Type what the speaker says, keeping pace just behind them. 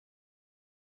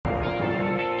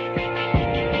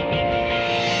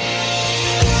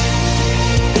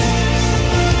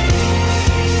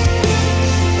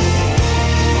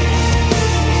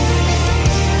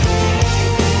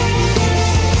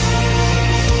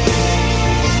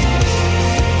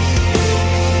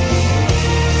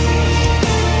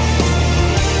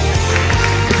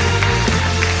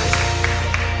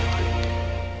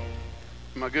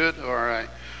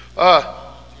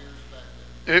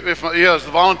It's the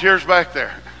volunteers back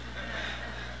there.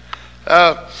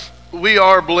 We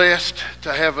are blessed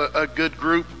to have a good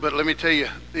group, but let me tell you,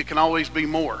 it can always be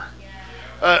more.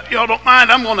 Y'all don't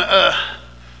mind, I'm going to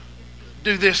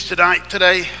do this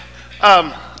today.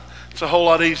 It's a whole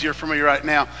lot easier for me right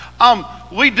now.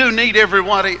 We do need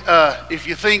everybody. If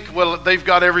you think, well, they've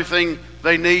got everything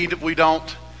they need, we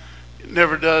don't. It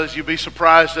never does. You'd be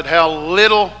surprised at how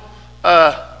little,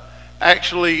 how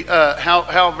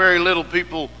very little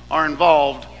people are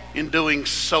involved in doing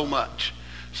so much.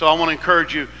 So I want to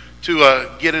encourage you to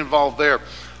get involved there.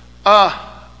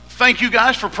 Thank you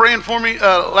guys for praying for me.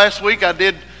 Last week I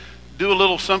did do a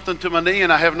little something to my knee,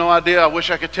 and I have no idea. I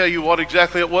wish I could tell you what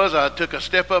exactly it was. I took a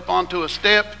step up onto a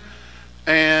step,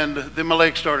 and then my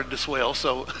leg started to swell.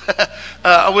 So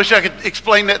I wish I could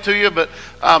explain that to you, but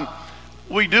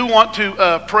we do want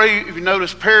to pray. If you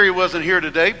notice, Perry wasn't here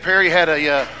today. Perry had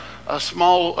a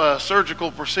small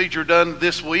surgical procedure done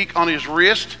this week on his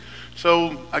wrist.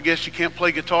 So I guess you can't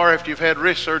play guitar after you've had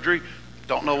wrist surgery.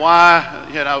 Don't know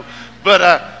why,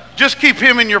 but just keep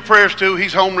him in your prayers too.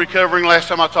 He's home recovering. Last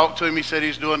time I talked to him, he said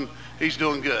he's doing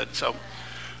good. So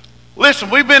listen,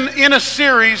 we've been in a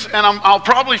series, and I'll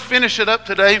probably finish it up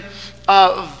today.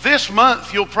 This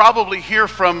month, you'll probably hear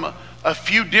from a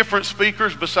few different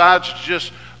speakers besides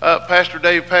just Pastor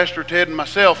Dave, Pastor Ted, and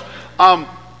myself,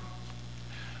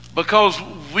 because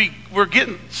we're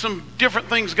getting some different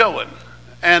things going.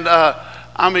 And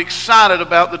I'm excited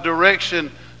about the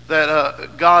direction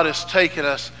that God has taken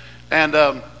us.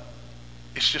 And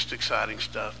it's just exciting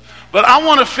stuff. But I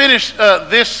want to finish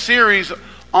this series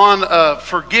on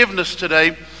forgiveness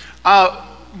today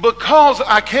because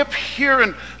I kept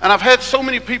hearing, and I've had so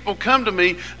many people come to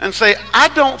me and say, I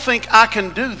don't think I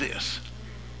can do this.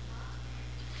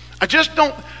 I just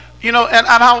don't, and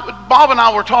Bob and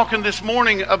I were talking this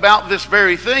morning about this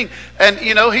very thing. And,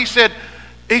 he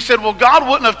said, well, God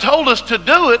wouldn't have told us to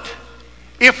do it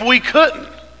if we couldn't.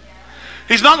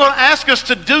 He's not going to ask us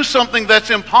to do something that's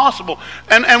impossible.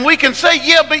 And we can say,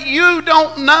 yeah, but you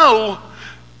don't know.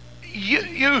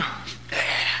 You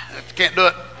can't do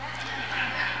it.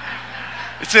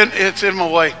 It's in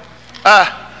my way.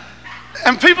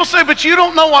 And people say, but you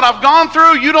don't know what I've gone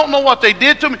through. You don't know what they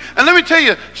did to me. And let me tell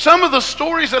you, some of the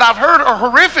stories that I've heard are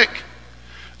horrific.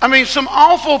 I mean, some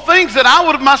awful things that I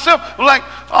would have myself, like,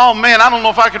 oh man, I don't know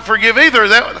if I could forgive either.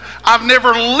 I've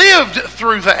never lived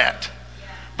through that.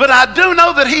 But I do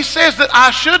know that he says that I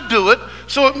should do it,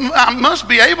 so I must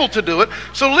be able to do it.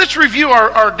 So let's review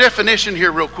our definition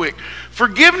here real quick.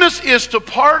 Forgiveness is to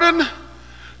pardon,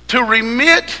 to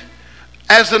remit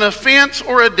as an offense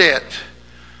or a debt,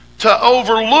 to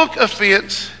overlook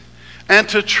offense, and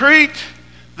to treat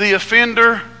the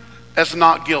offender as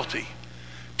not guilty.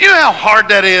 Do you know how hard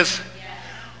that is?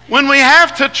 When we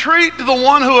have to treat the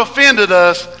one who offended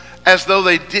us as though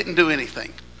they didn't do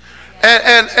anything.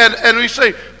 And we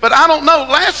say, but I don't know.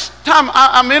 Last time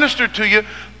I ministered to you,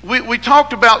 we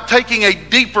talked about taking a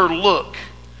deeper look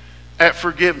at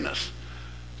forgiveness.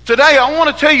 Today, I want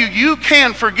to tell you, you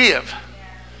can forgive.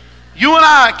 You and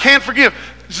I can forgive.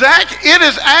 Zach, it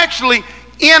is actually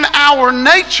in our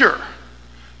nature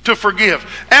to forgive.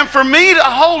 And for me to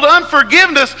hold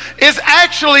unforgiveness is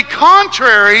actually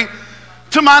contrary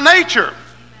to my nature.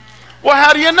 Well,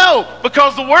 how do you know?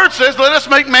 Because the word says, let us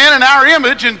make man in our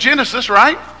image in Genesis,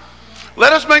 right?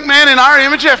 Let us make man in our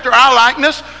image after our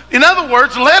likeness. In other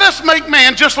words, let us make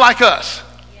man just like us.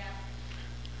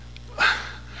 Yeah.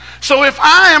 So if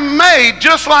I am made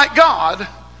just like God,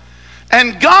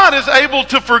 and God is able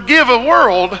to forgive a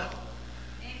world,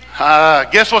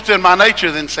 guess what's in my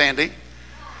nature then, Sandy?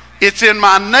 It's in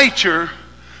my nature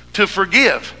to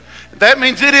forgive. That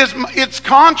means it's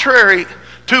contrary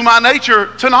to my nature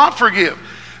to not forgive.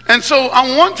 And so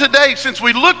I want today, since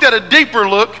we looked at a deeper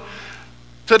look,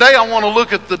 today I want to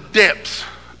look at the depths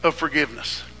of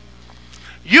forgiveness.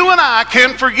 You and I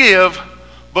can forgive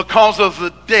because of the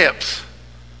depths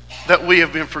that we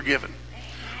have been forgiven.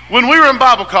 When we were in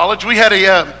Bible college, we had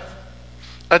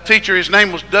a teacher, his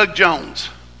name was Doug Jones.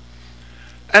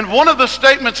 And one of the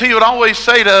statements he would always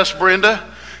say to us,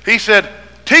 Brenda, he said,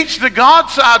 teach the God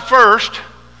side first,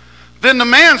 then the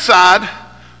man side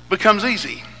becomes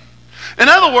easy. In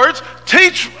other words,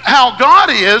 teach how God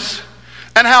is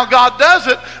and how God does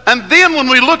it, and then when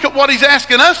we look at what he's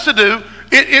asking us to do,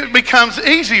 it becomes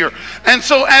easier. And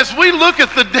so as we look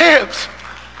at the depths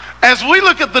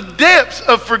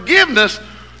of forgiveness,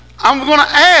 I'm going to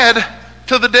add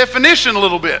to the definition a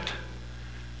little bit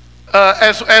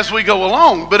as we go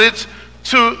along. But it's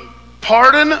to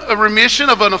pardon a remission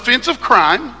of an offensive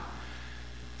crime,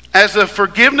 as a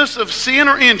forgiveness of sin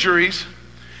or injuries,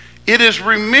 It is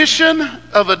remission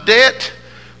of a debt,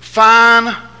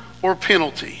 fine, or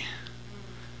penalty.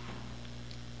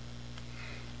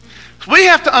 We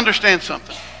have to understand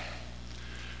something.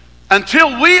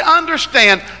 Until we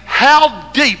understand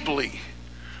how deeply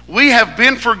we have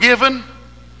been forgiven,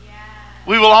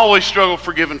 we will always struggle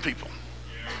forgiving people.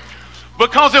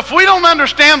 Because if we don't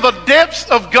understand the depths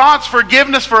of God's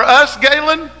forgiveness for us,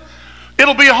 Galen,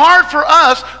 it'll be hard for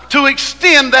us to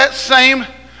extend that same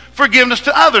forgiveness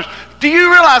to others. Do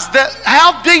you realize that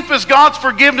how deep is God's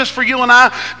forgiveness for you and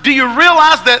I? Do you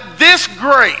realize that this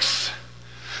grace,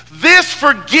 this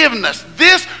forgiveness,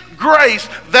 this grace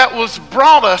that was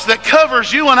brought us, that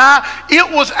covers you and I,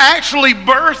 it was actually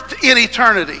birthed in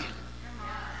eternity.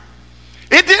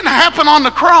 It didn't happen on the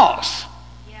cross.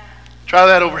 Try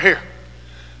that over here.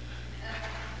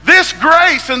 This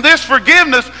grace and this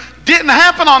forgiveness didn't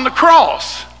happen on the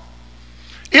cross.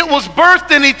 It was birthed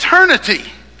in eternity,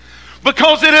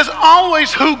 because it is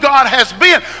always who God has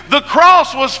been. The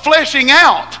cross was fleshing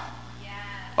out.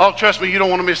 Oh, trust me, you don't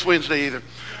want to miss Wednesday either.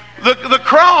 The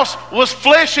cross was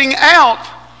fleshing out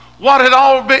what had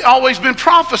always been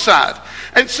prophesied.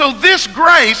 And so this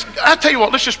grace, I tell you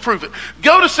what, let's just prove it.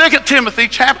 Go to 2 Timothy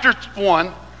chapter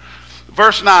 1,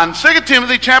 verse 9. 2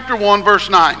 Timothy chapter 1, verse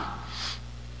 9.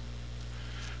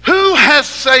 Who has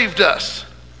saved us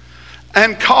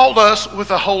and called us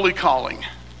with a holy calling?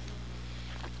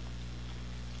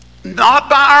 Not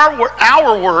by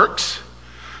our works,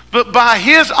 but by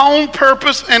his own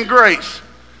purpose and grace.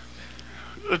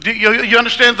 Do you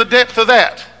understand the depth of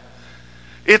that?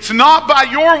 It's not by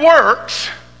your works,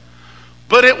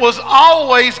 but it was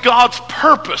always God's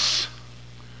purpose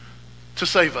to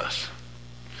save us.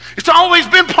 It's always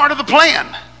been part of the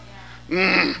plan.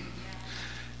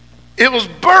 It was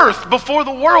birthed before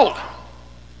the world.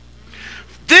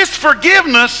 This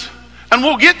forgiveness, and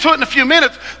we'll get to it in a few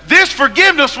minutes, this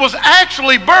forgiveness was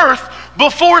actually birthed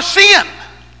before sin.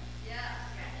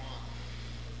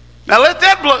 Now what's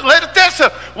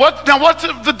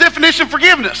the definition of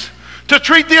forgiveness? To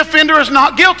treat the offender as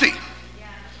not guilty.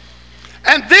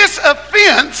 And this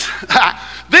offense,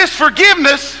 this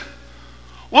forgiveness,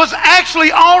 was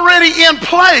actually already in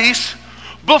place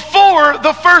before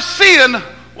the first sin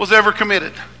was ever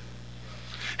committed.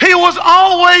 He was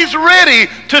always ready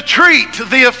to treat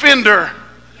the offender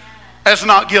as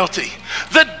not guilty.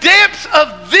 The depths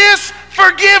of this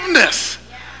forgiveness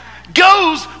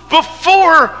goes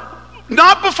before,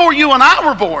 not before you and I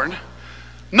were born,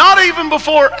 not even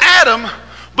before Adam,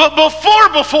 but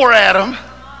before Adam.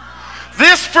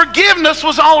 This forgiveness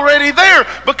was already there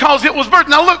because it was birthed.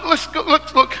 Now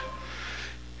look.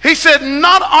 He said,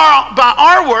 not by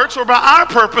our works or by our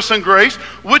purpose and grace,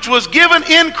 which was given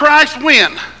in Christ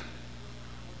when?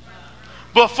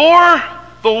 Before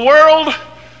the world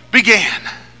began.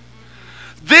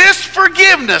 This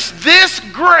forgiveness, this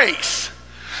grace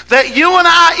that you and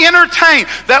I entertain,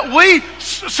 that we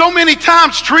so many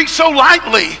times treat so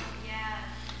lightly.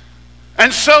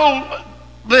 And so,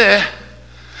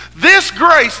 this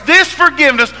grace, this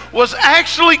forgiveness was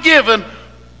actually given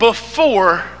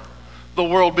before the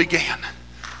world began.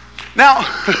 Now,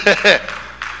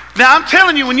 I'm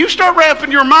telling you, when you start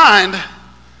wrapping your mind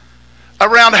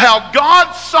around how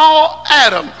God saw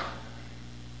Adam,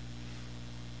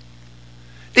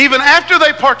 even after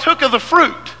they partook of the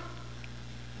fruit,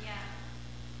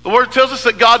 the word tells us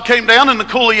that God came down in the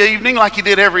cool of the evening, like he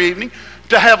did every evening,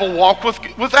 to have a walk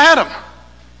with Adam.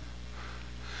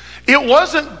 It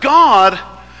wasn't God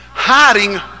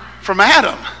hiding from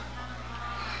Adam.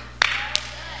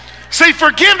 See,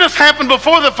 forgiveness happened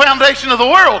before the foundation of the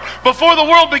world, before the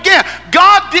world began.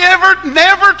 God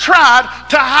never tried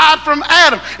to hide from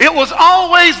Adam. It was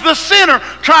always the sinner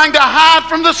trying to hide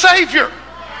from the Savior.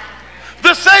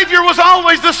 The Savior was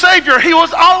always the Savior. He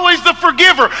was always the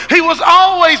forgiver. He was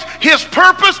always, his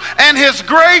purpose and his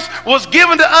grace was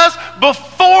given to us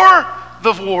before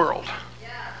the world.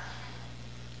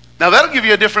 Now that'll give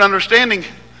you a different understanding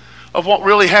of what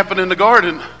really happened in the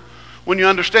garden when you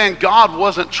understand God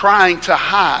wasn't trying to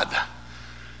hide.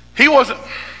 He wasn't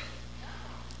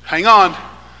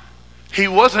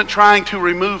trying to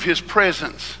remove his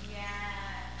presence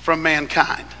from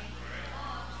mankind.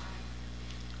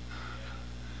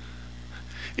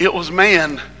 It was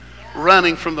man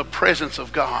running from the presence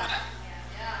of God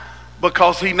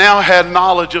because he now had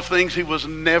knowledge of things he was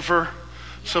never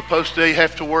supposed to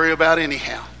have to worry about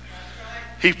anyhow.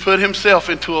 He put himself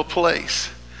into a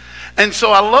place. And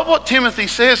so I love what Timothy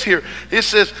says here. It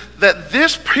says that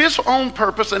his own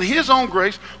purpose and his own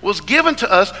grace was given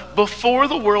to us before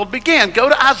the world began. Go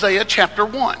to Isaiah chapter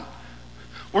 1.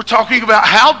 We're talking about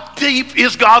how deep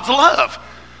is God's love.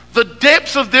 The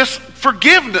depths of this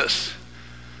forgiveness.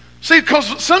 See,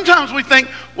 because sometimes we think,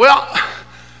 well,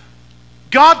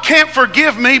 God can't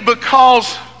forgive me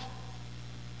because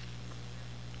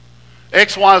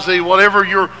X, Y, Z, whatever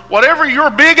your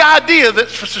big idea that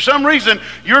for some reason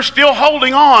you're still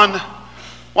holding on.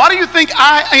 Why do you think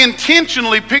I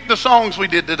intentionally picked the songs we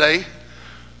did today?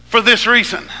 For this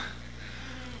reason.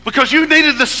 Because you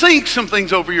needed to think some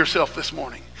things over yourself this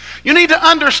morning. You need to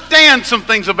understand some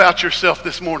things about yourself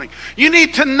this morning. You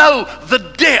need to know the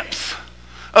depths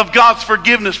of God's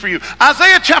forgiveness for you.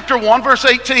 Isaiah chapter 1 verse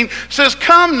 18 says,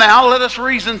 "Come now, let us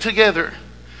reason together,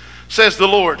 says the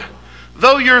Lord.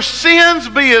 Though your sins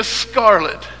be as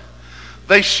scarlet,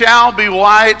 they shall be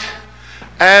white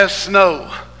as snow.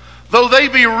 Though they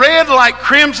be red like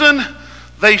crimson,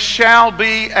 they shall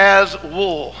be as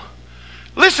wool."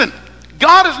 Listen,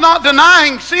 God is not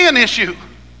denying sin issue.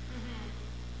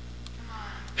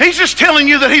 He's just telling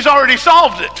you that he's already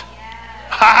solved it.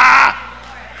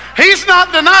 He's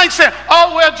not denying sin.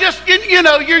 Oh, well, just,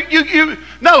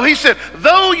 No, he said,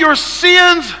 though your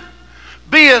sins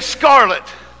be as scarlet,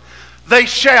 they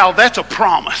shall. That's a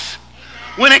promise.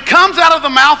 When it comes out of the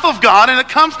mouth of God and it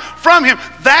comes from him,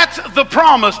 that's the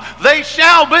promise. They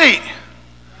shall be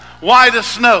white as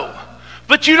snow.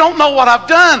 But you don't know what I've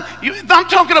done. I'm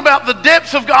talking about the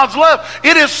depths of God's love.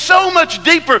 It is so much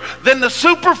deeper than the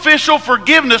superficial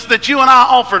forgiveness that you and I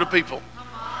offer to people.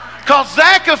 Because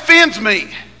Zach offends me.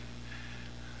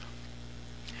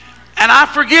 And I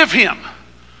forgive him.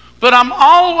 But I'm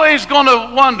always going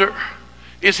to wonder,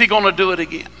 is he going to do it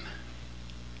again?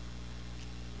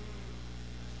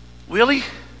 Will he?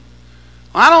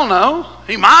 I don't know.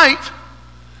 He might.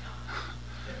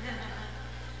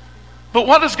 But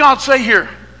what does God say here?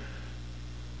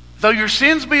 Though your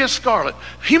sins be as scarlet,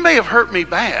 he may have hurt me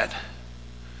bad,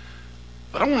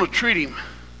 but I want to treat him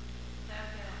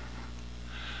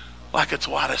like it's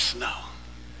white as snow.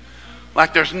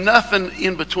 Like there's nothing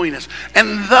in between us.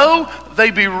 And though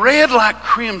they be red like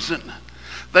crimson,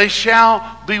 they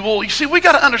shall be wool. You see, we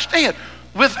got to understand,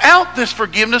 without this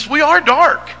forgiveness, we are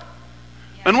dark.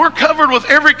 And we're covered with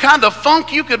every kind of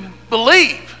funk you could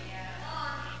believe.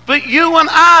 But you and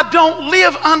I don't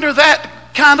live under that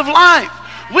kind of life.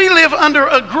 We live under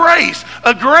a grace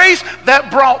that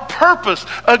brought purpose,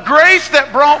 a grace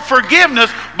that brought forgiveness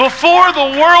before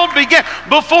the world began.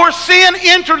 Before sin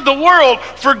entered the world,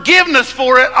 forgiveness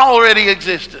for it already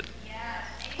existed.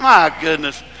 My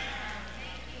goodness.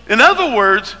 In other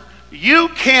words, you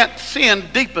can't sin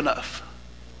deep enough,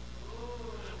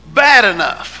 bad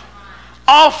enough,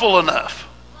 awful enough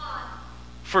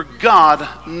for God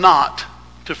not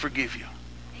to forgive you.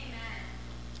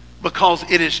 Because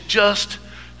it is just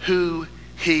who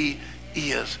he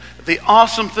is. The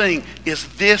awesome thing is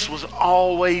this was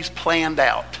always planned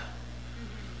out.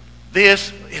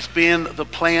 This has been the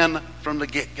plan from the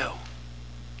get-go.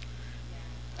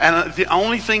 And the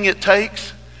only thing it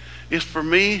takes is for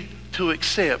me to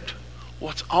accept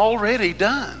what's already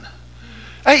done.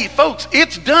 Hey, folks,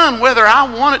 it's done whether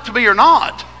I want it to be or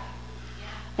not.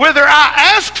 Whether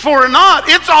I asked for it or not,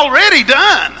 it's already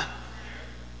done.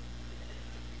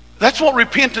 That's what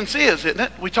repentance is, isn't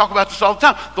it? We talk about this all the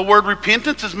time. The word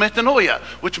repentance is metanoia,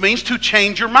 which means to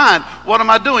change your mind. What am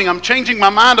I doing? I'm changing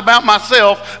my mind about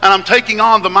myself, and I'm taking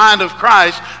on the mind of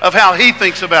Christ of how he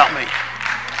thinks about me.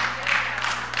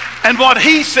 And what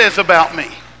he says about me.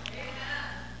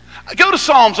 Go to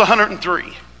Psalms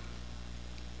 103.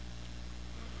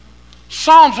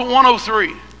 Psalms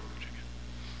 103.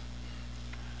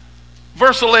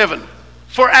 Verse 11.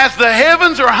 For as the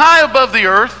heavens are high above the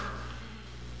earth,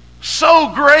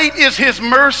 so great is his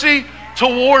mercy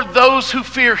toward those who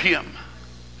fear him.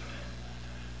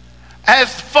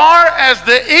 As far as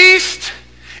the east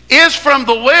is from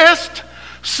the west,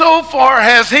 so far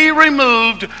has he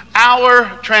removed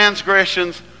our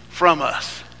transgressions from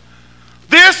us.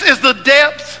 This is the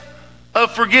depth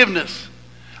of forgiveness.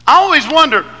 I always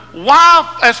wonder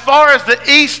why as far as the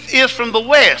east is from the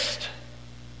west.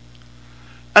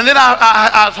 And then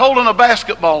I was holding a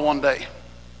basketball one day.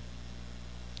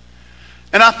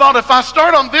 And I thought if I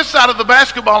start on this side of the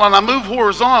basketball and I move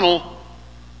horizontal,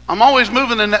 I'm always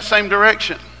moving in that same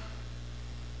direction.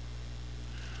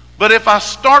 But if I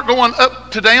start going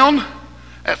up to down,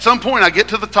 at some point I get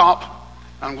to the top,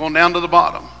 I'm going down to the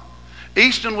bottom.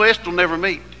 East and west will never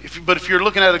meet. But if you're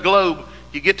looking at a globe,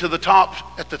 you get to the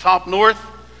top, at the top north,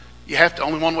 you have to,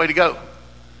 only one way to go.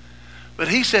 But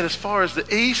he said as far as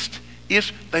the east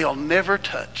is, they'll never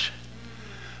touch.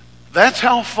 That's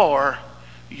how far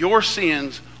your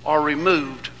sins are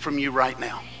removed from you right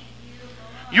now.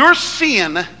 Your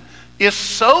sin is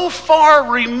so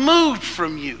far removed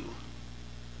from you.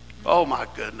 Oh my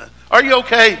goodness. Are you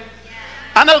okay?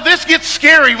 I know this gets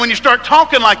scary when you start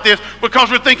talking like this because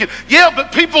we're thinking, yeah,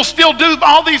 but people still do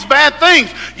all these bad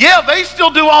things. Yeah, they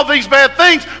still do all these bad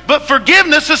things, but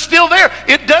forgiveness is still there.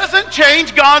 It doesn't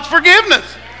change God's forgiveness.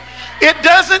 It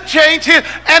doesn't change His,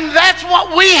 and that's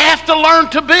what we have to learn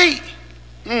to be.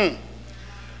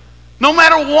 No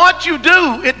matter what you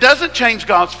do, it doesn't change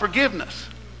God's forgiveness.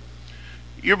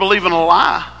 You're believing a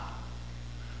lie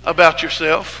about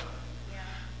yourself.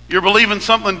 You're believing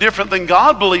something different than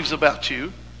God believes about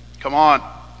you. Come on.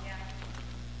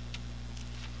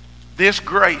 This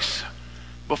grace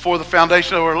before the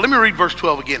foundation of the world. Let me read verse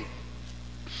 12 again.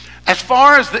 As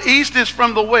far as the east is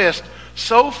from the west,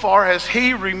 so far has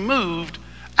He removed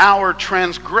our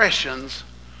transgressions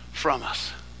from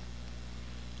us.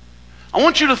 I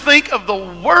want you to think of the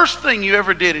worst thing you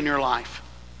ever did in your life.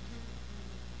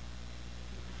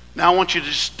 Now I want you to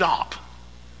just stop,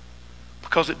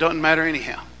 because it doesn't matter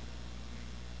anyhow.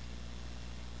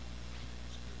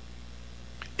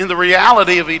 In the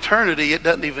reality of eternity, it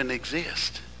doesn't even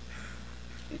exist.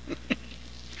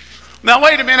 Now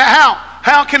wait a minute,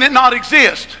 how can it not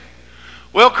exist?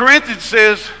 Well, Corinthians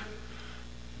says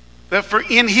that for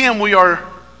in Him we are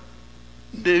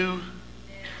new.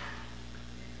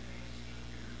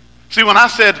 See, when I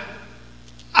said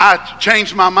I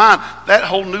changed my mind, that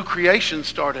whole new creation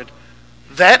started.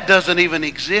 That doesn't even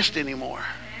exist anymore.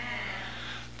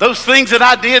 Those things that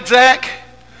I did, Zach,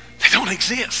 they don't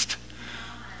exist.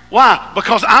 Why?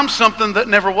 Because I'm something that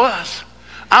never was.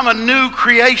 I'm a new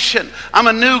creation. I'm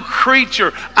a new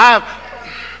creature.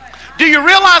 Do you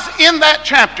realize in that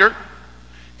chapter,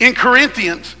 in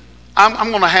Corinthians, I'm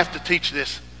going to have to teach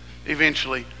this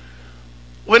eventually.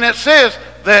 When it says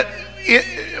that,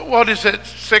 what is it,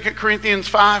 2 Corinthians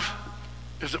 5?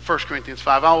 Is it 1 Corinthians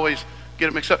 5? I always get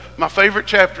it mixed up. My favorite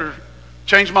chapter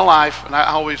changed my life, and I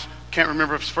always can't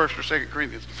remember if it's 1 or 2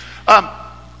 Corinthians.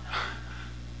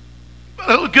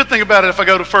 The good thing about it, if I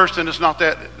go to 1 and it's not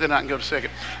that, then I can go to 2.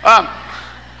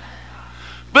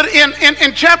 But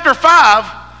in chapter 5,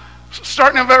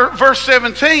 starting in verse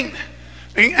 17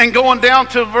 and going down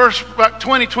to verse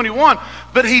 20, 21,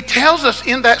 but he tells us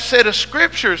in that set of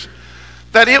scriptures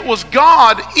that it was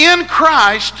God in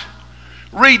Christ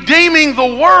redeeming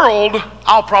the world.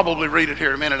 I'll probably read it here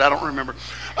in a minute, I don't remember.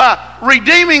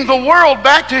 Redeeming the world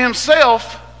back to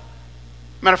Himself.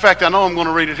 Matter of fact, I know I'm going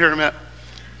to read it here in a minute.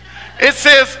 It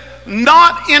says,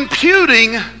 not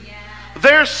imputing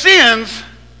their sins.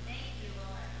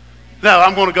 No,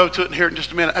 I'm going to go to it here in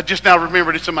just a minute. I just now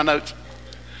remembered it's in my notes.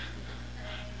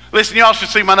 Listen, y'all should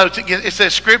see my notes. It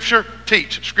says Scripture,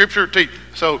 teach. Scripture, teach.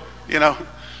 So, you know.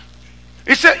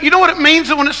 It said, you know what it means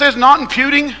when it says not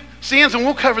imputing sins? And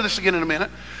we'll cover this again in a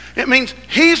minute. It means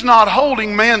He's not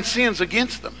holding man's sins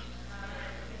against them.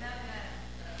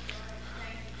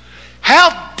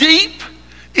 How deep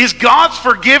is God's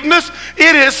forgiveness?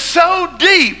 It is so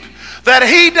deep that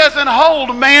He doesn't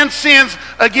hold man's sins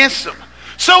against them.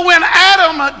 So when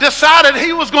Adam decided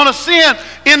he was going to sin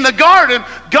in the garden,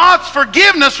 God's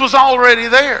forgiveness was already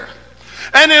there.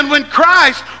 And then when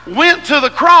Christ went to the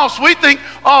cross, we think,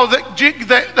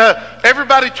 that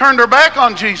everybody turned their back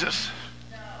on Jesus.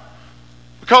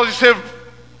 Because He said,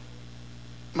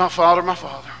 my Father,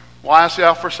 why hast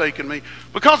Thou forsaken me?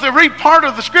 Because they read part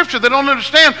of the scripture, they don't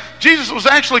understand. Jesus was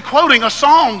actually quoting a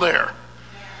psalm there.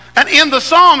 And in the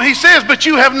psalm He says, but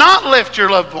you have not left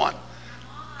your loved one.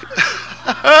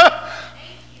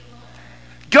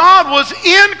 God was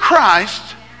in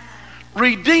Christ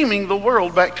redeeming the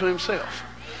world back to Himself.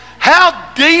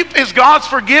 How deep is God's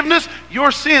forgiveness?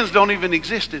 Your sins don't even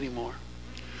exist anymore.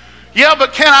 Yeah,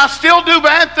 but can I still do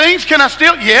bad things? Can I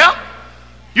still? Yeah,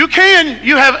 you can.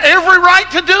 You have every right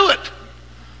to do it.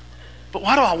 But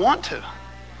why do I want to?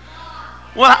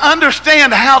 When I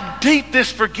understand how deep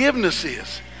this forgiveness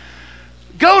is.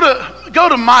 Go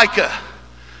to Micah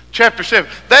chapter 7.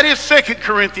 That is 2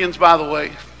 Corinthians, by the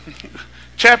way.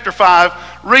 Chapter 5.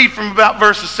 Read from about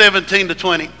verses 17 to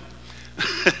 20.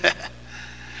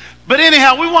 But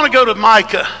anyhow, we want to go to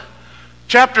Micah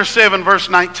chapter 7, verse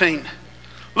 19.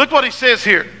 Look what he says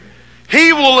here.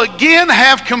 He will again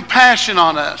have compassion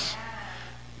on us.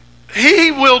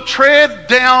 He will tread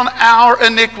down our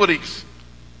iniquities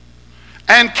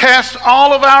and cast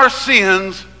all of our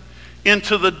sins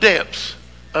into the depths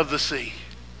of the sea.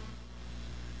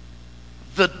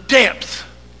 The depth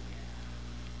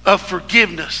of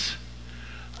forgiveness.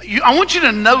 I want you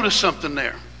to notice something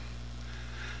there.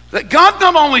 That God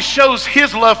not only shows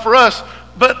His love for us,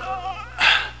 but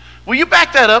will you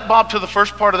back that up, Bob, to the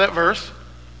first part of that verse?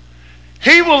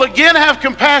 He will again have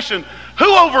compassion.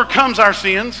 Who overcomes our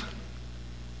sins?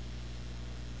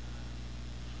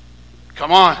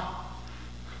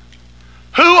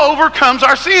 Who overcomes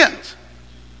our sins?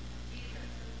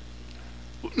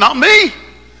 Not me.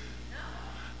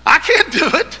 I can't do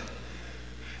it.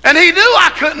 And he knew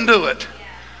I couldn't do it.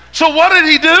 So what did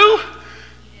he do?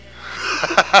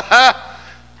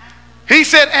 He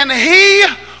said, and he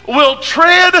will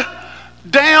tread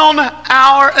down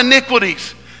our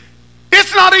iniquities.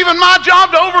 It's not even my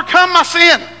job to overcome my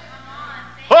sin.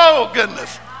 Oh,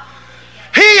 goodness.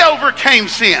 He overcame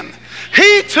sin.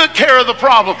 He took care of the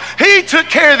problem. He took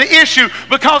care of the issue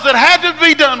because it had to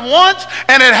be done once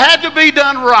and it had to be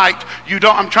done right.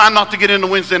 I'm trying not to get into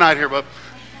Wednesday night here, but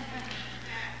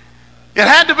it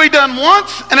had to be done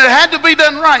once and it had to be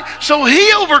done right. So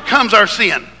he overcomes our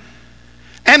sin.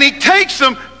 And he takes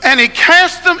them and he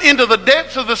casts them into the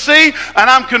depths of the sea. And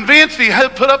I'm convinced he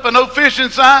had put up a no fishing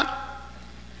sign.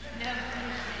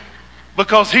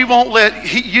 Because he won't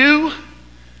let you,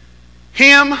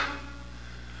 him,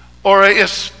 or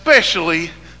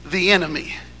especially the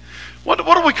enemy. What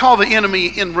do we call the enemy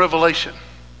in Revelation?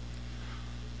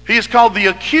 He is called the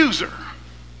accuser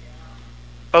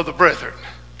of the brethren.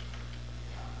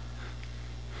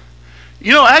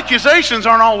 You know, accusations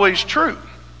aren't always true.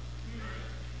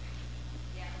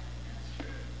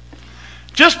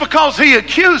 Just because he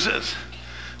accuses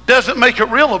doesn't make it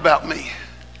real about me.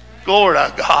 Glory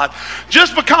to God.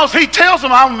 Just because he tells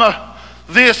them I'm a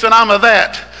this and I'm a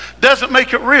that doesn't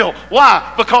make it real.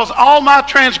 Why? Because all my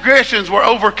transgressions were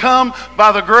overcome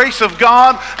by the grace of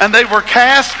God and they were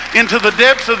cast into the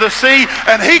depths of the sea.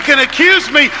 And he can accuse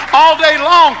me all day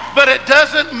long, but it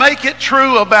doesn't make it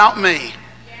true about me.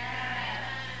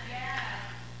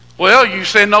 Well, you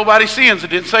said nobody sins. It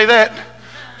didn't say that.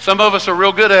 Some of us are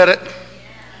real good at it.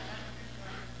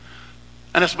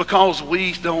 And it's because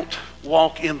we don't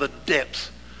walk in the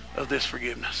depths of this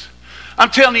forgiveness. I'm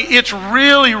telling you, it's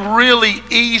really, really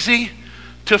easy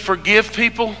to forgive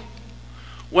people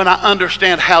when I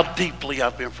understand how deeply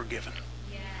I've been forgiven.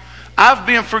 I've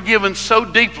been forgiven so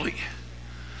deeply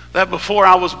that before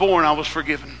I was born, I was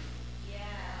forgiven.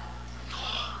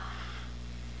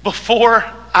 Before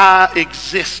I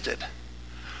existed,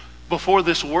 before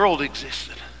this world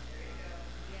existed,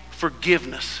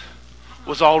 forgiveness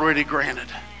was already granted.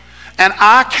 And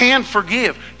I can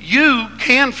forgive. You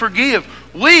can forgive.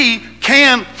 We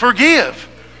can forgive.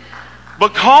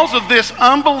 Because of this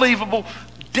unbelievable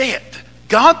debt.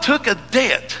 God took a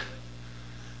debt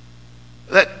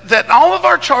that all of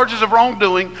our charges of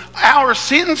wrongdoing, our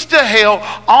sentence to hell,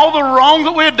 all the wrong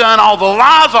that we had done, all the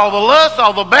lies, all the lust,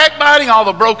 all the backbiting, all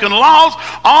the broken laws,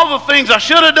 all the things I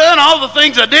should have done, all the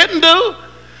things I didn't do.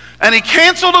 And he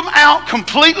canceled them out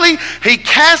completely. He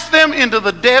cast them into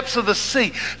the depths of the sea.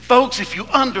 Folks, if you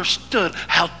understood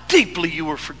how deeply you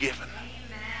were forgiven.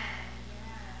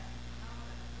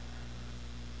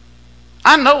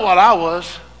 I know what I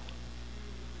was.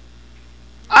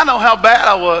 I know how bad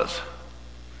I was.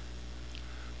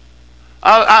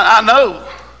 I know.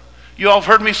 You all have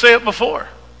heard me say it before.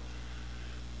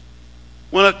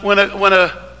 When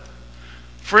a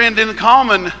friend in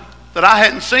common that I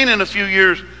hadn't seen in a few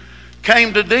years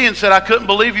came to Dee and said, I couldn't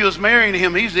believe you was marrying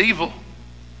him. He's evil.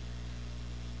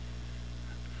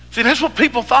 See, that's what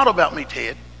people thought about me,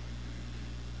 Ted.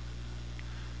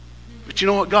 But you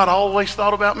know what God always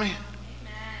thought about me?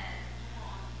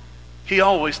 He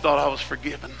always thought I was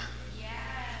forgiven.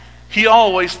 He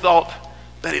always thought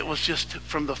that it was just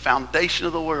from the foundation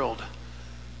of the world.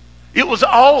 It was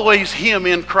always him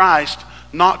in Christ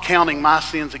not counting my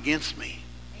sins against me.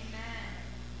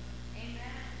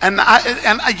 And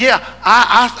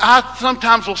I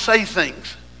sometimes will say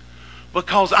things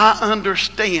because I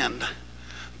understand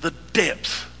the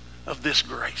depths of this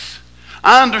grace.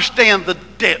 I understand the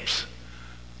depths.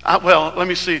 Let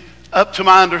me see. Up to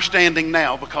my understanding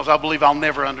now, because I believe I'll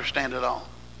never understand it all.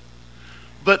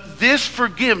 But this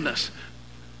forgiveness.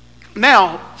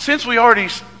 Now, since we already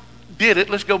did it,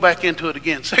 let's go back into it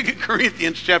again. 2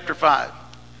 Corinthians chapter 5.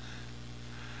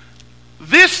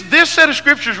 This set of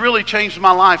scriptures really changed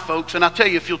my life, folks. And I tell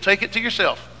you, if you'll take it to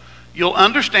yourself, you'll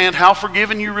understand how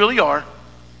forgiven you really are.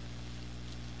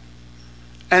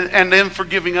 And then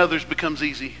forgiving others becomes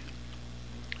easy.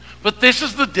 But this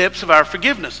is the depths of our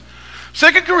forgiveness. 2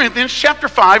 Corinthians chapter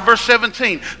 5, verse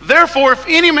 17. Therefore, if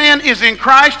any man is in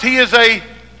Christ, he is a...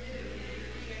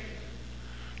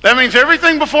 That means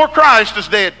everything before Christ is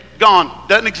dead, gone,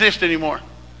 doesn't exist anymore.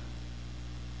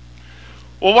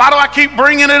 Well, why do I keep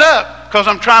bringing it up? Because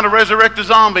I'm trying to resurrect a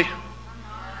zombie.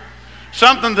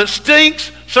 Something that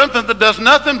stinks, something that does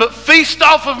nothing but feast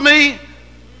off of me,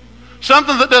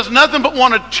 something that does nothing but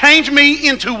want to change me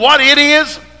into what it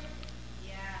is.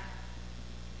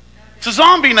 It's a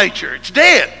zombie nature. It's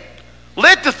dead.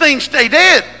 Let the thing stay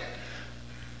dead.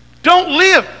 Don't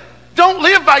live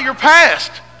by your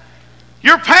past.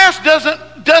 Your past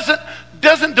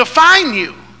doesn't define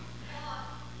you.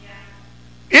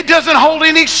 It doesn't hold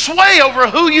any sway over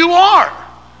who you are.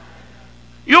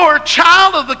 You're a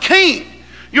child of the King.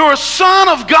 You're a son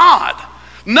of God.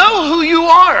 Know who you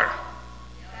are.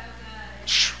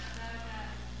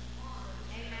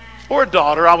 Or a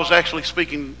daughter. I was actually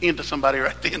speaking into somebody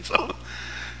right then. So,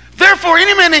 therefore,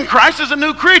 any man in Christ is a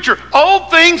new creature.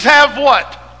 Old things have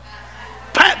what?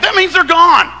 That means they're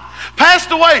gone.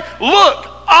 Passed away. Look,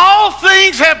 all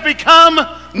things have become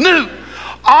new.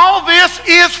 All this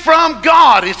is from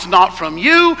God. It's not from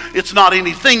you. It's not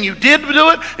anything you did to do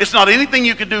it. It's not anything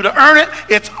you could do to earn it.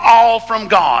 It's all from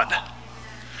God.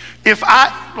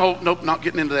 Not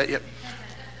getting into that yet.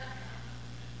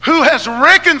 Who has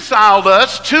reconciled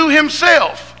us to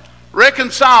himself.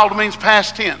 Reconciled means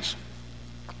past tense.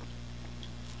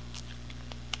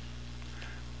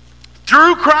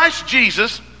 Through Christ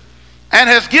Jesus, and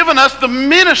has given us the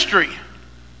ministry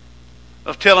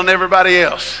of telling everybody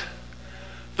else.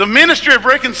 The ministry of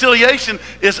reconciliation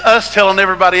is us telling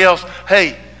everybody else,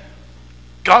 hey,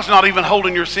 God's not even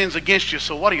holding your sins against you,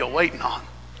 so what are you waiting on?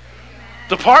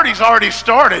 The party's already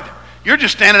started. You're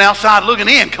just standing outside looking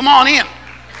in. Come on in.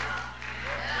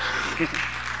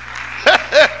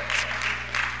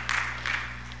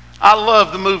 I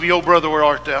love the movie Oh Brother, Where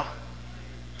Art Thou?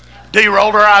 Dee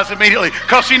rolled her eyes immediately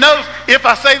because she knows if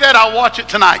I say that, I'll watch it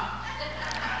tonight.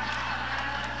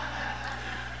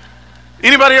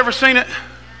 Anybody ever seen it?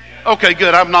 Okay,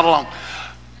 good. I'm not alone.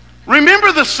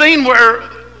 Remember the scene where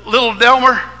little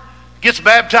Delmer gets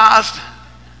baptized?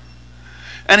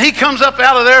 And he comes up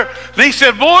out of there and he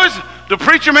said, boys, the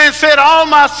preacher man said all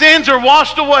my sins are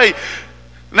washed away.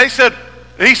 And he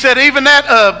said, even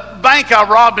that bank I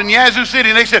robbed in Yazoo City.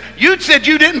 And they said, you said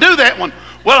you didn't do that one.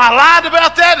 Well, I lied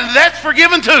about that, and that's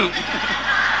forgiven too.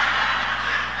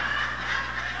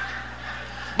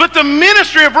 But the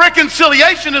ministry of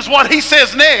reconciliation is what he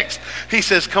says next. He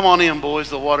says, come on in, boys,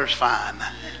 the water's fine.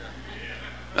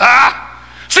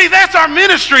 See, that's our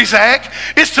ministry, Zach,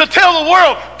 is to tell the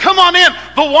world, come on in,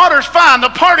 the water's fine,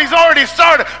 the party's already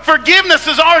started, forgiveness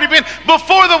has already been,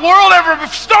 before the world ever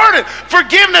started,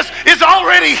 forgiveness is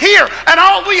already here, and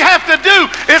all we have to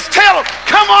do is tell them,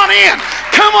 come on in,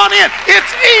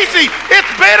 it's easy,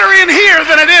 it's better in here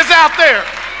than it is out there.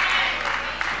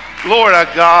 Lord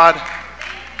our God.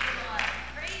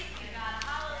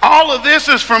 All of this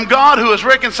is from God who has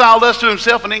reconciled us to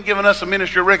himself and then given us a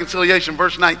ministry of reconciliation.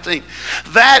 Verse 19.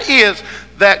 That is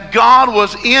that God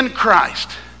was in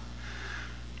Christ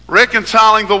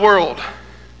reconciling the world.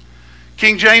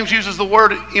 King James uses the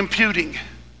word imputing.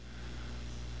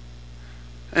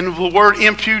 And the word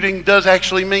imputing does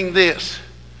actually mean this.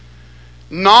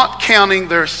 Not counting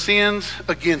their sins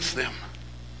against them.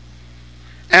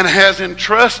 And has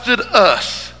entrusted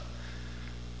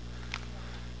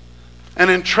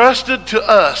to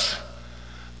us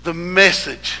the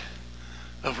message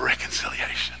of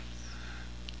reconciliation.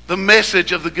 The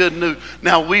message of the good news.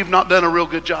 Now, we've not done a real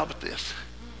good job at this.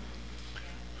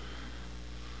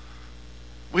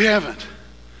 We haven't.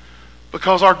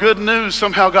 Because our good news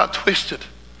somehow got twisted.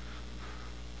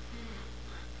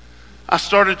 I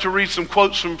started to read some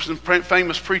quotes from some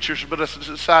famous preachers, but I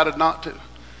decided not to.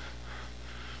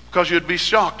 Because you'd be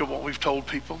shocked at what we've told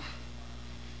people.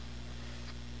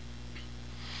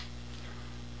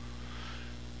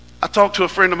 I talked to a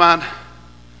friend of mine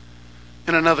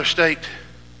in another state.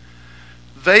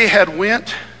 They had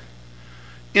went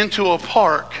into a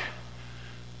park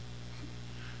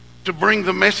to bring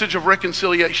the message of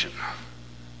reconciliation.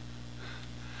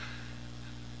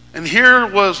 And here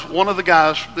was one of the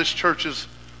guys from this church's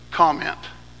comment.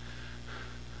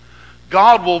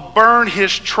 God will burn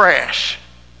his trash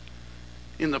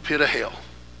in the pit of hell.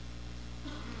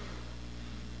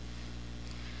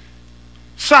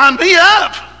 Sign me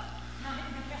up.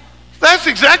 That's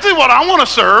exactly what I want to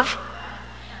serve.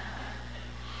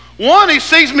 One, he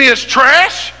sees me as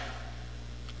trash.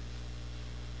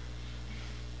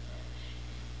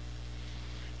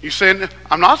 You saying,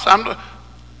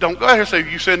 don't go out here and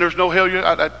say, you saying there's no hell?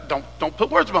 Don't put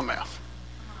words in my mouth.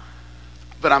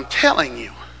 But I'm telling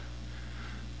you,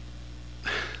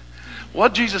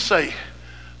 what did Jesus say?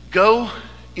 Go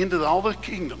into all the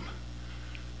kingdom.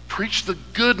 Preach the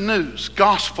good news,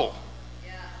 gospel.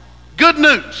 Yeah. Good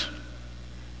news.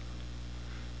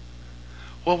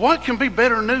 Well, what can be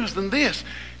better news than this?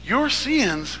 Your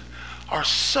sins are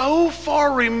so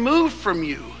far removed from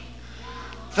you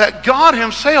that God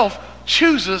himself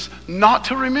chooses not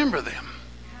to remember them.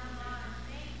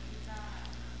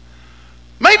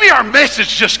 Maybe our message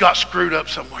just got screwed up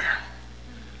somewhere.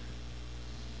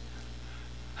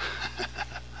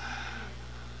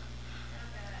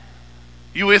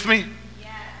 You with me? Yeah.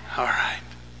 All right.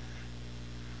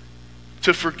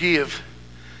 To forgive,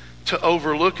 to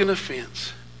overlook an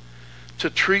offense, to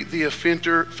treat the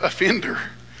offender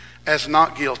as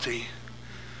not guilty,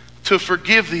 to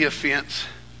forgive the offense,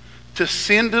 to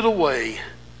send it away,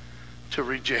 to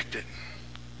reject it.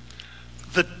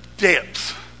 The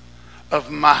depths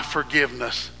of my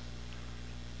forgiveness,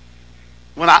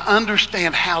 when I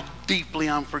understand how deeply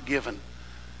I'm forgiven,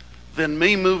 then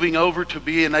me moving over to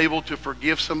being able to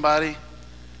forgive somebody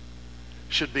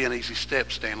should be an easy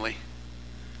step, Stanley.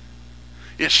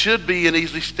 It should be an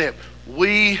easy step.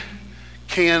 We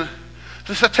can,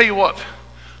 just I tell you what,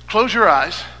 close your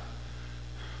eyes.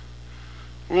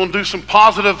 We're going to do some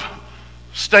positive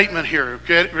statement here.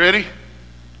 Okay, ready?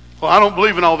 Well, I don't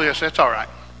believe in all this. That's all right.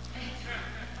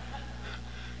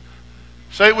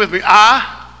 Say it with me.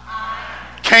 I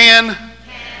can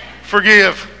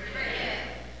forgive.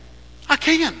 I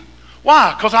can.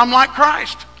 Why? Because I'm like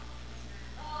Christ.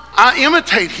 I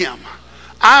imitate him.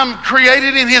 I'm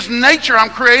created in his nature. I'm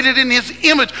created in his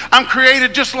image. I'm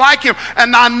created just like him.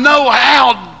 And I know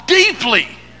how deeply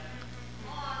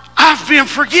I've been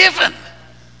forgiven.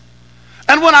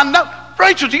 And when I know,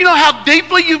 Rachel, do you know how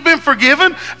deeply you've been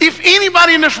forgiven? If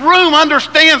anybody in this room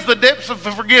understands the depths of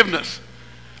the forgiveness,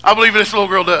 I believe this little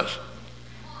girl does.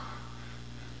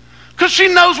 Because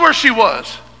she knows where she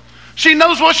was. She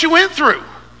knows what she went through.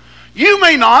 You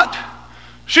may not.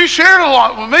 She shared a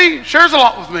lot with me, shares a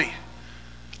lot with me.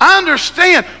 I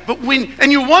understand, but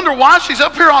and you wonder why she's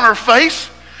up here on her face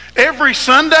every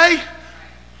Sunday?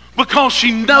 Because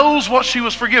she knows what she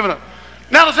was forgiven of.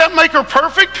 Now, does that make her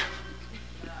perfect?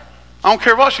 I don't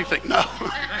care what she thinks. No.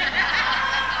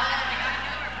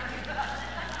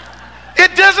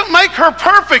 It doesn't make her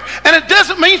perfect, and it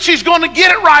doesn't mean she's going to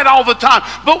get it right all the time.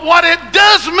 But what it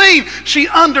does mean, she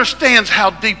understands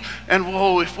how deep, and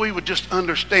whoa, if we would just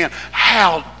understand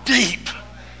how deep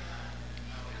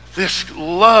this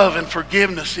love and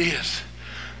forgiveness is.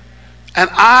 And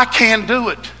I can do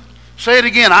it. Say it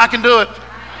again, I can do it.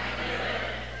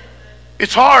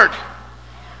 It's hard.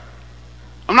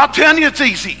 I'm not telling you it's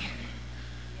easy.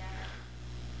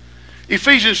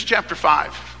 Ephesians chapter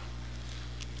 5.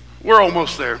 We're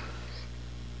almost there.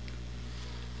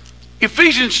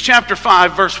 Ephesians chapter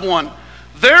 5, verse 1.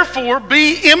 Therefore,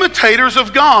 be imitators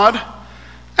of God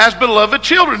as beloved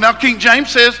children. Now, King James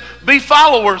says, be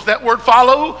followers. That word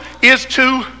follow is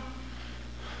to,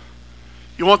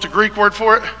 you want the Greek word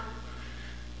for it?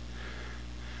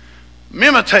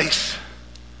 Mimetes.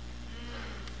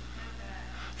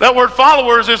 That word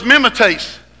followers is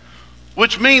mimetes,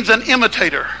 which means an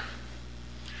imitator.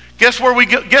 Guess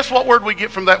what word we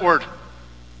get from that word?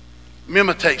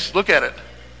 Mimetes. Look at it.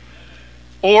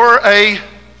 Or a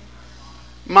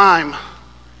mime.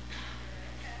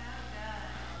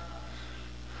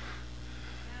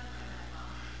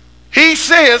 He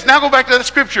says, now go back to that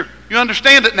scripture. You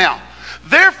understand it now.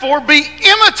 Therefore, be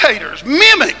imitators,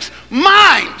 mimics,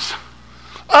 mimes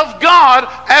of God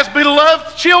as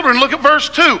beloved children. Look at verse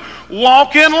 2.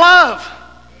 Walk in love.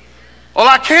 Well,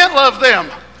 I can't love them.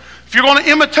 If you're going to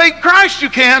imitate Christ, you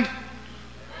can.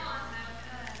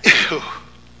 Ew.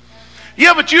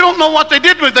 Yeah, but you don't know what they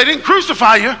did to me. They didn't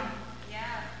crucify you.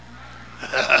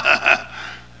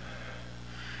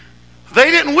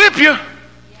 They didn't whip you.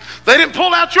 They didn't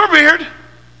pull out your beard.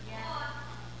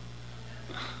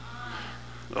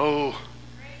 Oh.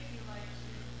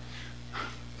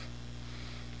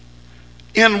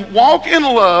 And walk in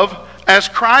love as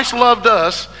Christ loved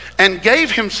us and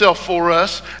gave himself for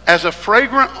us as a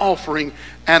fragrant offering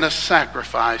and a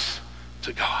sacrifice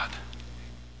to God.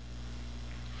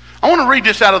 I want to read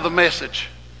this out of the Message.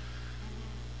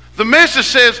 The Message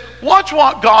says, watch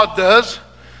what God does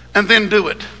and then do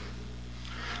it.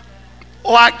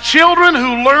 Like children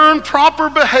who learn proper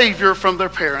behavior from their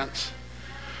parents.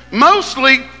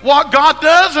 Mostly what God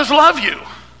does is love you.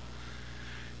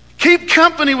 Keep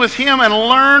company with him and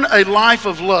learn a life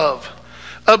of love.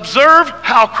 Observe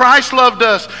how Christ loved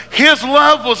us. His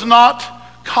love was not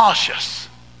cautious,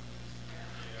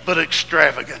 but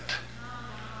extravagant.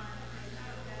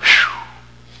 Whew.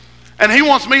 And he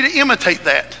wants me to imitate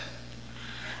that.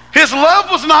 His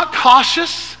love was not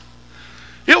cautious.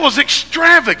 It was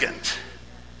extravagant.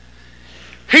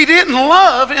 He didn't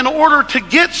love in order to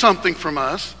get something from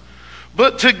us,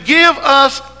 but to give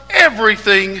us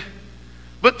everything,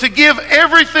 but to give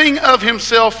everything of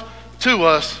himself to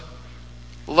us.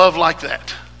 Love like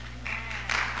that.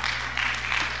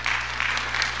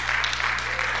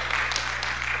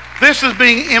 This is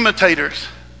being imitators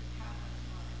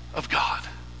of God.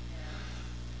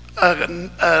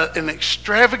 An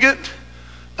extravagant,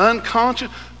 unconscious,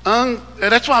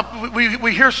 that's why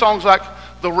we hear songs like,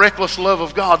 the reckless love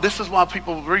of God. This is why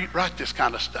people write this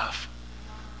kind of stuff.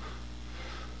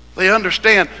 They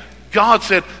understand God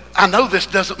said, I know this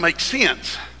doesn't make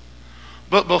sense,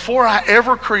 but before I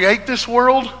ever create this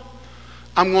world,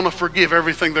 I'm going to forgive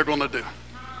everything they're going to do.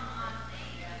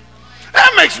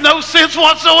 That makes no sense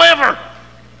whatsoever.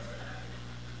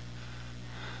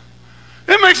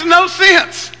 It makes no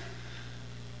sense.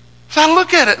 So I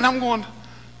look at it and I'm going,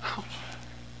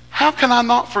 how can I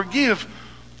not forgive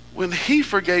when he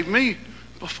forgave me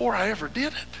before I ever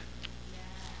did it?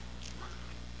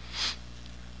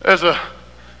 As a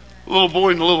little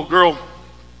boy and a little girl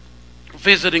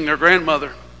visiting their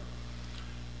grandmother,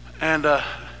 and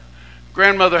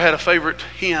grandmother had a favorite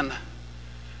hen,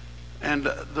 and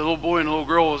the little boy and the little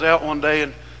girl was out one day,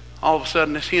 and all of a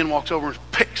sudden this hen walks over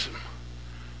and picks him,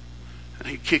 and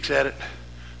he kicks at it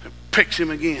and picks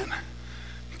him again.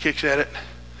 He kicks at it.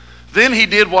 Then he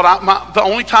did what the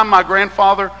only time my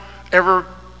grandfather ever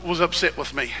was upset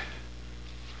with me.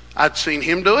 I'd seen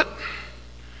him do it.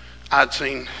 I'd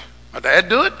seen my dad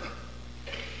do it.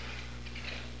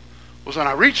 Was when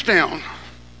I reached down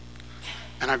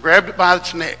and I grabbed it by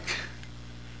its neck.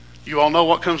 You all know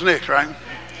what comes next, right?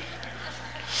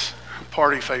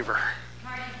 Party favor.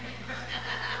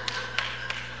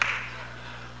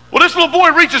 Well, this little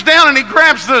boy reaches down and he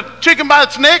grabs the chicken by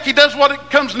its neck. He does what it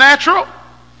comes natural.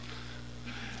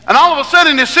 And all of a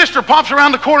sudden his sister pops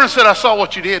around the corner and said, I saw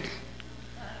what you did.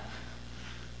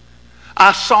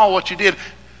 I saw what you did.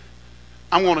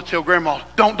 I'm going to tell Grandma.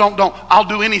 Don't. I'll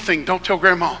do anything. Don't tell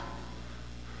Grandma.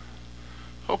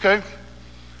 Okay.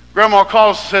 Grandma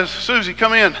calls and says, Susie,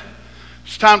 come in.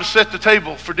 It's time to set the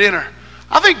table for dinner.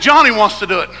 I think Johnny wants to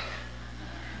do it.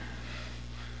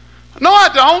 No, I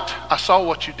don't. I saw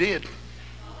what you did.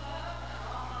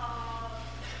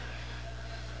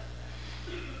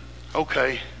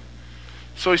 Okay.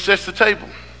 So he sets the table.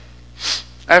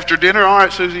 After dinner, all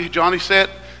right, Susie, Johnny set.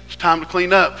 It's time to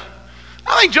clean up.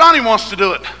 I think Johnny wants to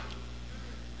do it.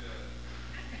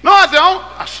 No, I don't.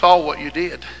 I saw what you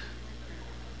did.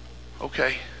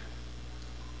 Okay.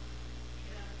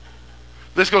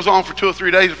 This goes on for 2 or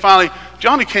 3 days, and finally,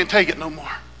 Johnny can't take it no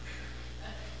more.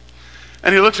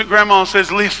 And he looks at Grandma and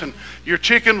says, listen, your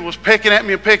chicken was pecking at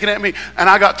me, and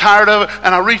I got tired of it,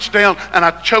 and I reached down, and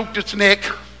I choked its neck,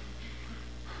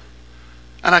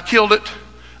 and I killed it,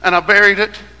 and I buried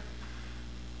it,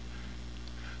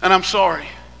 and I'm sorry.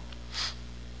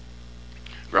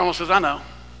 Grandma says, I know.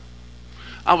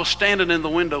 I was standing in the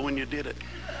window when you did it.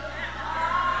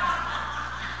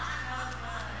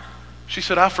 She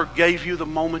said, I forgave you the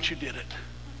moment you did it.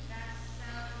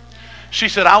 She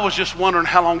said, I was just wondering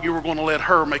how long you were going to let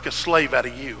her make a slave out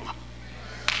of you.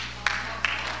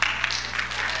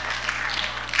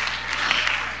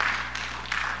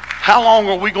 How long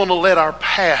are we going to let our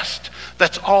past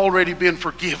that's already been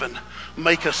forgiven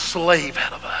make a slave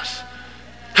out of us?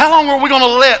 How long are we going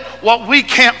to let what we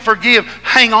can't forgive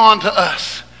hang on to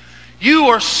us? You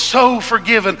are so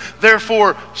forgiven,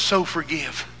 therefore so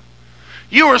forgive.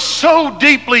 You are so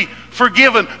deeply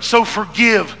forgiven, so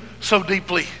forgive so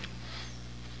deeply.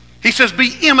 He says,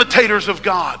 be imitators of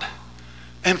God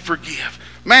and forgive.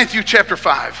 Matthew chapter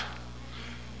 5.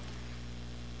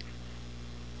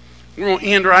 We're going to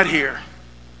end right here.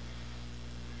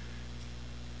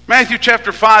 Matthew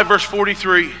chapter 5, verse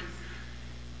 43.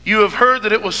 You have heard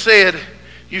that it was said,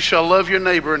 you shall love your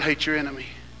neighbor and hate your enemy.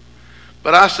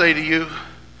 But I say to you,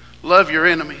 love your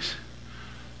enemies.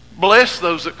 Bless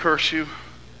those that curse you.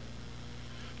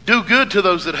 Do good to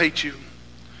those that hate you.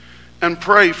 And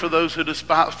pray for those who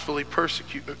despitefully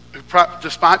persecute,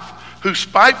 who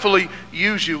spitefully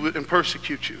use you and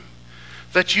persecute you,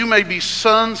 that you may be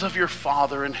sons of your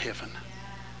Father in heaven.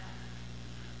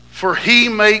 For he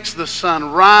makes the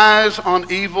sun rise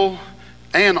on evil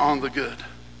and on the good.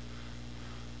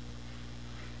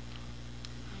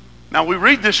 Now we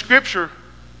read this scripture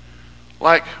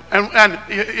like, and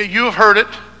you have heard it.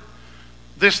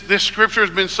 This scripture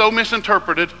has been so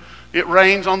misinterpreted. It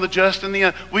rains on the just and the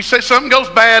un. We say something goes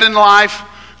bad in life.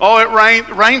 Oh,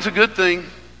 rain's a good thing.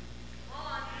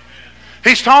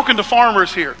 He's talking to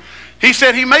farmers here. He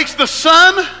said he makes the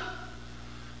sun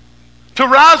to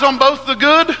rise on both the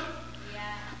good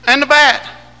and the bad,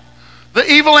 the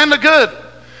evil and the good,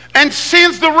 and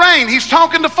sends the rain. He's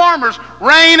talking to farmers.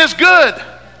 Rain is good.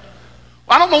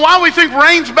 I don't know why we think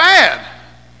rain's bad.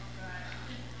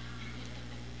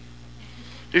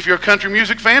 If you're a country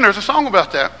music fan, there's a song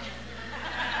about that.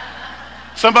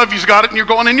 Some of you's got it and you're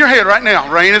going in your head right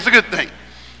now. Rain is a good thing.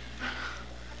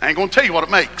 I ain't going to tell you what it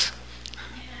makes.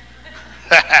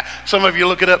 Some of you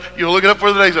look it up. You'll look it up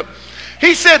for the day's up.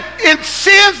 He said, it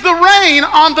sends the rain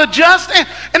on the just.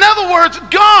 In other words,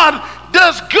 God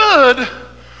does good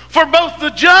for both the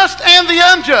just and the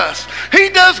unjust. He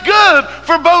does good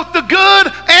for both the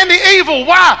good and the evil.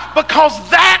 Why? Because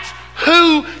that's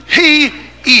who he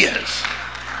is.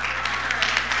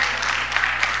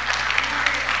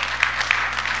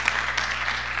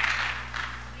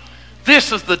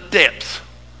 This is the depth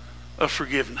of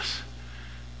forgiveness.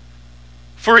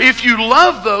 For if you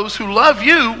love those who love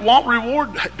you, what reward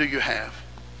do you have?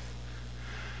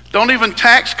 Don't even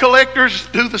tax collectors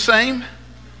do the same?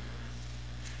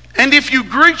 And if you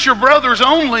greet your brothers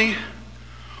only,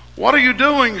 what are you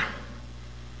doing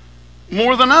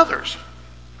more than others?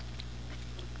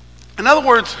 In other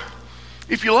words,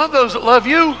 if you love those that love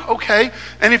you, okay.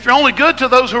 And if you're only good to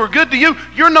those who are good to you,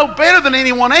 you're no better than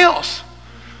anyone else.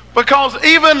 Because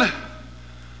even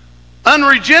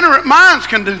unregenerate minds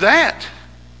can do that.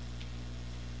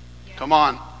 Come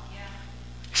on.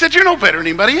 He said, you're no better than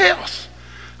anybody else.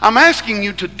 I'm asking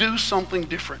you to do something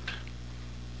different.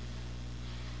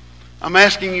 I'm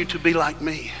asking you to be like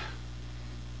me.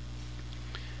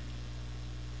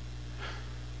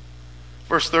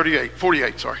 Verse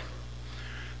 48, sorry.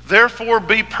 Therefore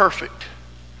be perfect.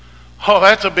 Oh,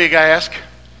 that's a big ask.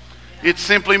 It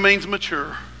simply means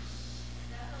mature.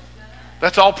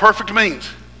 That's all perfect means,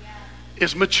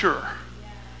 is mature.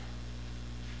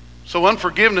 So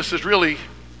unforgiveness is really,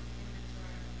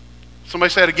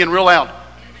 somebody say it again real loud.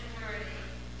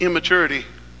 Immaturity.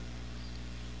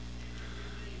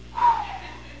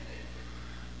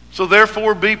 So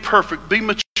therefore be perfect, be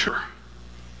mature.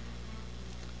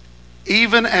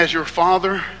 Even as your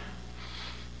Father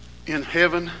in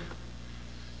heaven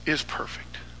is perfect.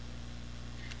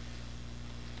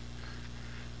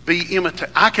 Be imitate.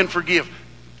 I can forgive.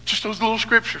 Just those little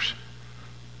scriptures.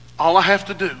 All I have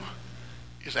to do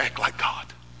is act like God.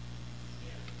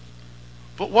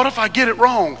 But what if I get it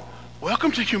wrong?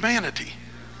 Welcome to humanity.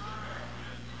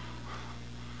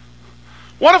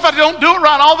 What if I don't do it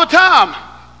right all the time?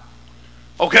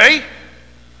 Okay?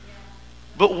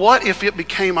 But what if it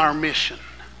became our mission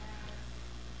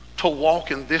to walk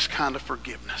in this kind of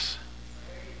forgiveness?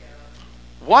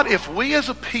 What if we as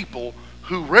a people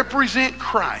who represent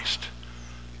Christ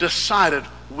decided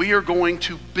we are going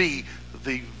to be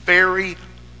the very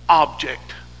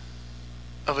object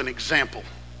of an example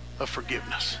of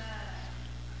forgiveness?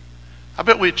 I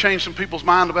bet we'd change some people's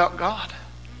mind about God.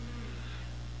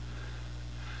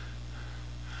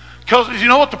 Because you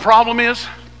know what the problem is?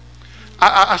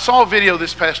 I saw a video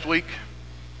this past week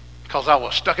because I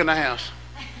was stuck in the house.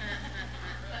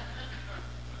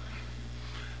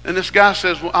 And this guy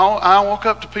says, well, I walk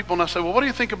up to people and I say, well, what do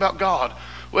you think about God?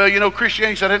 Well, you know,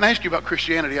 Christianity. He said, I didn't ask you about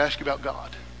Christianity, I asked you about God.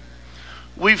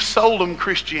 We've sold them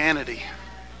Christianity.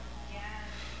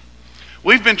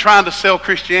 We've been trying to sell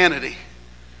Christianity.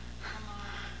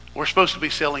 We're supposed to be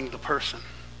selling the person.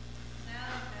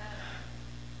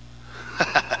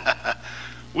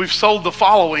 We've sold the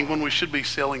following when we should be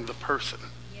selling the person.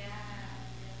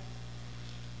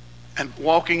 And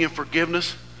walking in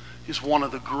forgiveness is one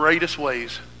of the greatest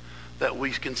ways that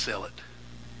we can sell it.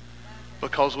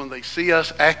 Because when they see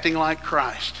us acting like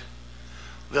Christ,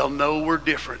 they'll know we're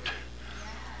different.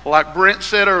 Like Brent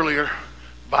said earlier,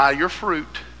 by your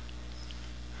fruit,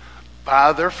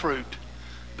 by their fruit,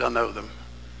 they'll know them.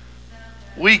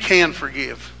 We can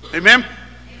forgive. Amen?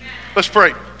 Let's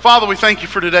pray. Father, we thank you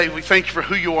for today. We thank you for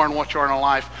who you are and what you are in our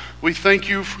life. We thank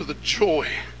you for the joy,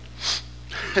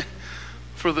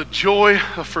 for the joy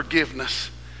of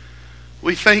forgiveness.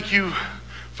 We thank you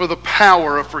for the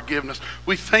power of forgiveness.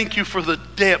 We thank you for the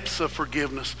depths of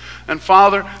forgiveness. And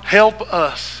Father, help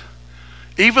us,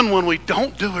 even when we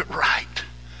don't do it right,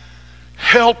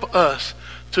 help us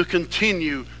to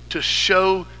continue to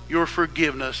show your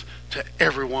forgiveness to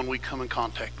everyone we come in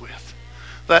contact with.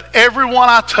 That everyone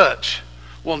I touch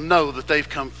will know that they've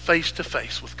come face to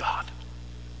face with God.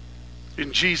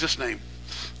 In Jesus' name,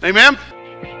 amen.